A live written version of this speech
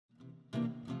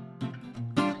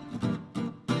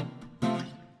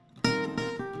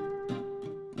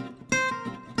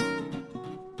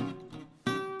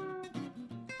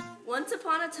Once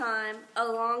upon a time, a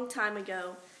long time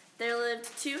ago, there lived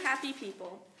two happy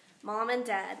people, Mom and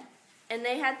Dad, and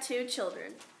they had two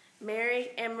children, Mary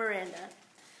and Miranda.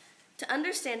 To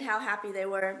understand how happy they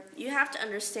were, you have to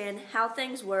understand how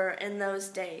things were in those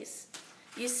days.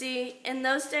 You see, in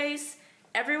those days,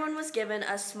 everyone was given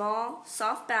a small,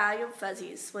 soft bag of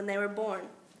fuzzies when they were born.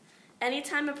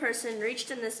 Anytime a person reached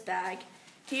in this bag,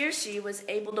 he or she was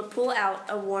able to pull out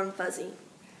a warm fuzzy.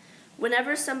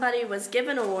 Whenever somebody was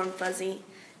given a warm fuzzy,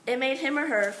 it made him or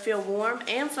her feel warm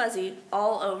and fuzzy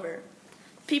all over.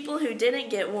 People who didn't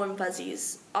get warm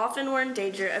fuzzies often were in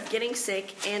danger of getting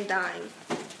sick and dying.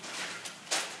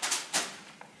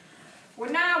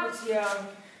 When I was young,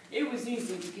 it was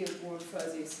easy to get warm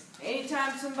fuzzies.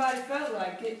 Anytime somebody felt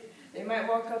like it, they might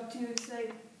walk up to you and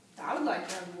say, "I would like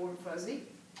to have a warm fuzzy."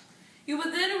 You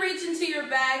would then reach into your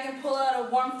bag and pull out a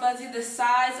warm fuzzy the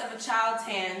size of a child's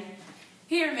hand.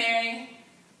 Here, Mary.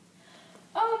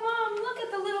 Oh, Mom, look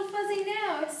at the little fuzzy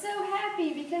now. It's so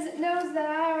happy because it knows that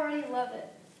I already love it.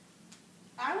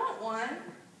 I want one.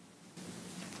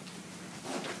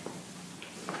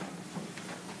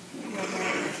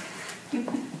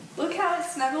 Look how it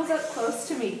snuggles up close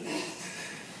to me.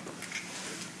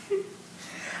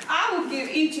 I will give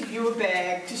each of you a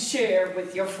bag to share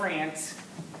with your friends.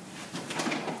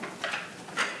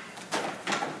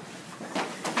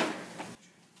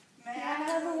 May I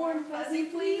have a warm fuzzy,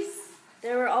 please?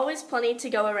 There were always plenty to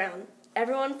go around.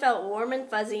 Everyone felt warm and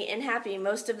fuzzy and happy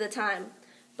most of the time.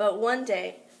 But one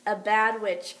day, a bad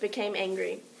witch became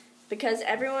angry because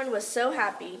everyone was so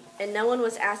happy and no one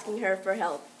was asking her for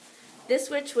help. This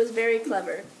witch was very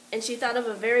clever, and she thought of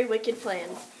a very wicked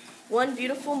plan. One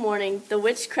beautiful morning, the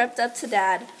witch crept up to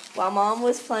Dad while Mom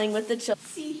was playing with the children.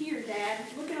 See here, Dad.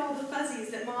 Look at all the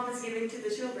fuzzies that Mom is giving to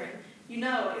the children. You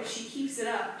know, if she keeps it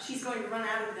up, she's going to run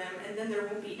out of them, and then there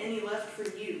won't be any left for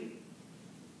you.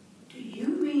 Do you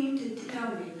mean to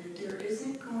tell me that there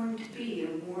isn't going to be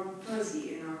a warm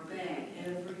fuzzy in our bag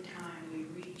every time we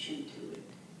reach into it?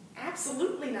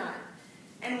 Absolutely not.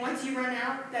 And once you run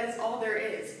out, that is all there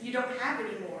is. You don't have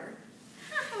any more.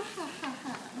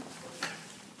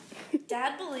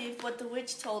 Dad believed what the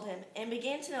witch told him and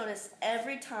began to notice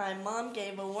every time Mom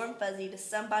gave a warm fuzzy to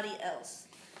somebody else,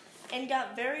 and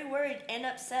got very worried and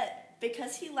upset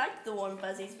because he liked the warm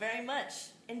fuzzies very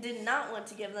much and did not want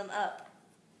to give them up.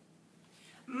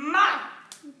 Mom,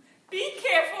 be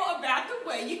careful about the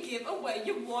way you give away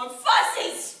your warm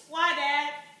fuzzies. Why,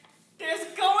 Dad?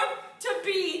 There's going to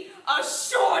be a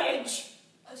shortage.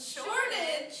 A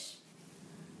shortage?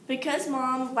 Because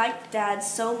Mom liked Dad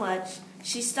so much,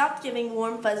 she stopped giving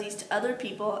warm fuzzies to other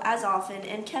people as often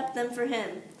and kept them for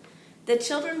him. The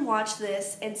children watched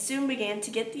this and soon began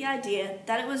to get the idea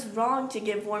that it was wrong to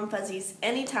give warm fuzzies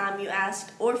any time you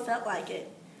asked or felt like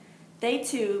it. They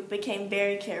too became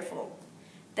very careful.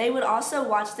 They would also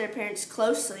watch their parents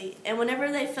closely, and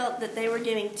whenever they felt that they were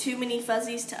giving too many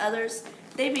fuzzies to others,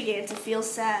 they began to feel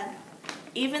sad,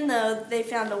 even though they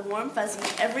found a warm fuzzy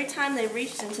every time they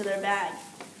reached into their bag.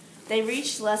 They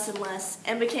reached less and less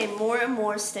and became more and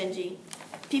more stingy.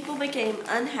 People became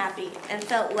unhappy and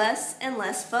felt less and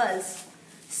less fuzz.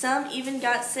 Some even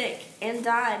got sick and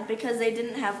died because they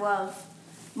didn't have love.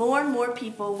 More and more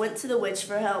people went to the witch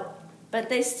for help, but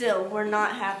they still were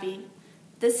not happy.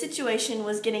 The situation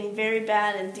was getting very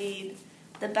bad indeed.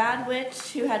 The bad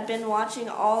witch, who had been watching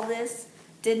all this,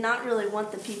 did not really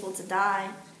want the people to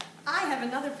die. I have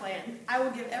another plan. I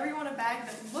will give everyone a bag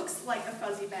that looks like a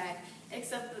fuzzy bag,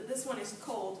 except that this one is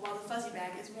cold while the fuzzy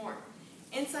bag is warm.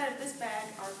 Inside of this bag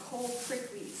are cold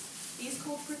pricklies. These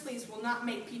cold pricklies will not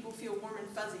make people feel warm and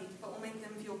fuzzy, but will make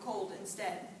them feel cold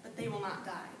instead, but they will not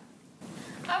die.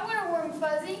 I want a warm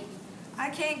fuzzy. I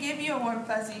can't give you a warm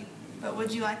fuzzy, but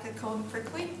would you like a cold and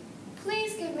prickly?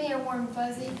 Please give me a warm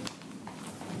fuzzy.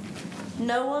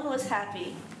 No one was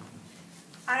happy.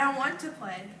 I don't want to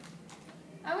play.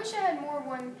 I wish I had more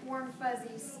warm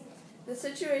fuzzies. The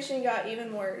situation got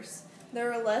even worse. There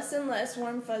were less and less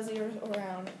warm fuzzies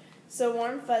around, so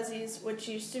warm fuzzies, which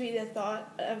used to be the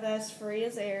thought of as free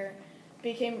as air,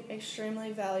 became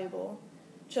extremely valuable.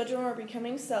 Children were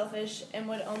becoming selfish and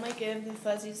would only give the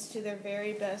fuzzies to their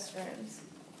very best friends.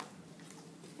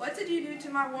 What did you do to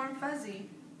my warm fuzzy?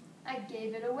 I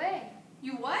gave it away.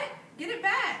 You what? Get it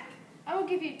back. I will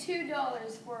give you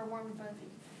 $2 for a warm fuzzy.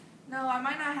 No, I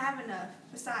might not have enough.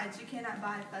 Besides, you cannot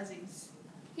buy fuzzies.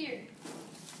 Here,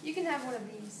 you can have one of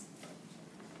these.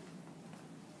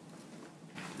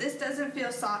 This doesn't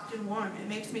feel soft and warm. It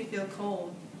makes me feel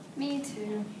cold. Me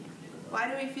too. Why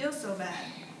do we feel so bad?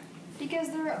 Because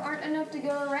there aren't enough to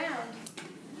go around.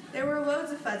 There were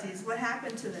loads of fuzzies. What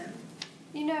happened to them?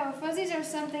 You know, fuzzies are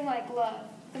something like love.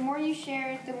 The more you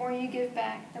share, the more you give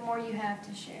back, the more you have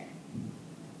to share.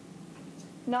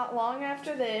 Not long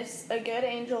after this, a good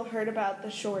angel heard about the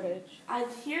shortage. I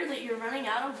hear that you're running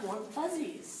out of warm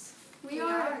fuzzies. We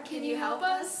are. Can you help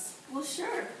us? Well,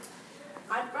 sure.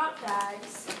 I brought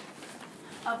bags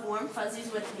of warm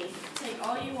fuzzies with me. Take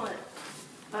all you want.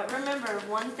 But remember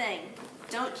one thing.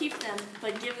 Don't keep them,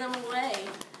 but give them away.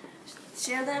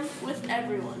 Share them with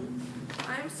everyone.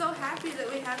 I'm so happy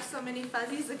that we have so many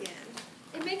fuzzies again.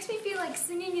 It makes me feel like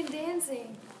singing and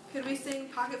dancing. Could we sing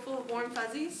Pocketful of Warm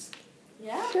Fuzzies?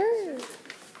 Yeah? Sure.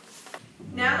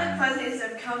 Now that fuzzies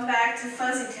have come back to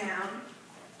Fuzzy Town,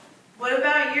 what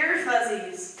about your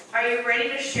fuzzies? Are you ready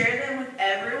to share them with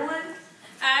everyone?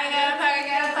 I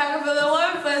got a pocket full of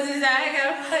warm fuzzies. I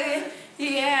got a pocket,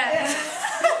 yeah.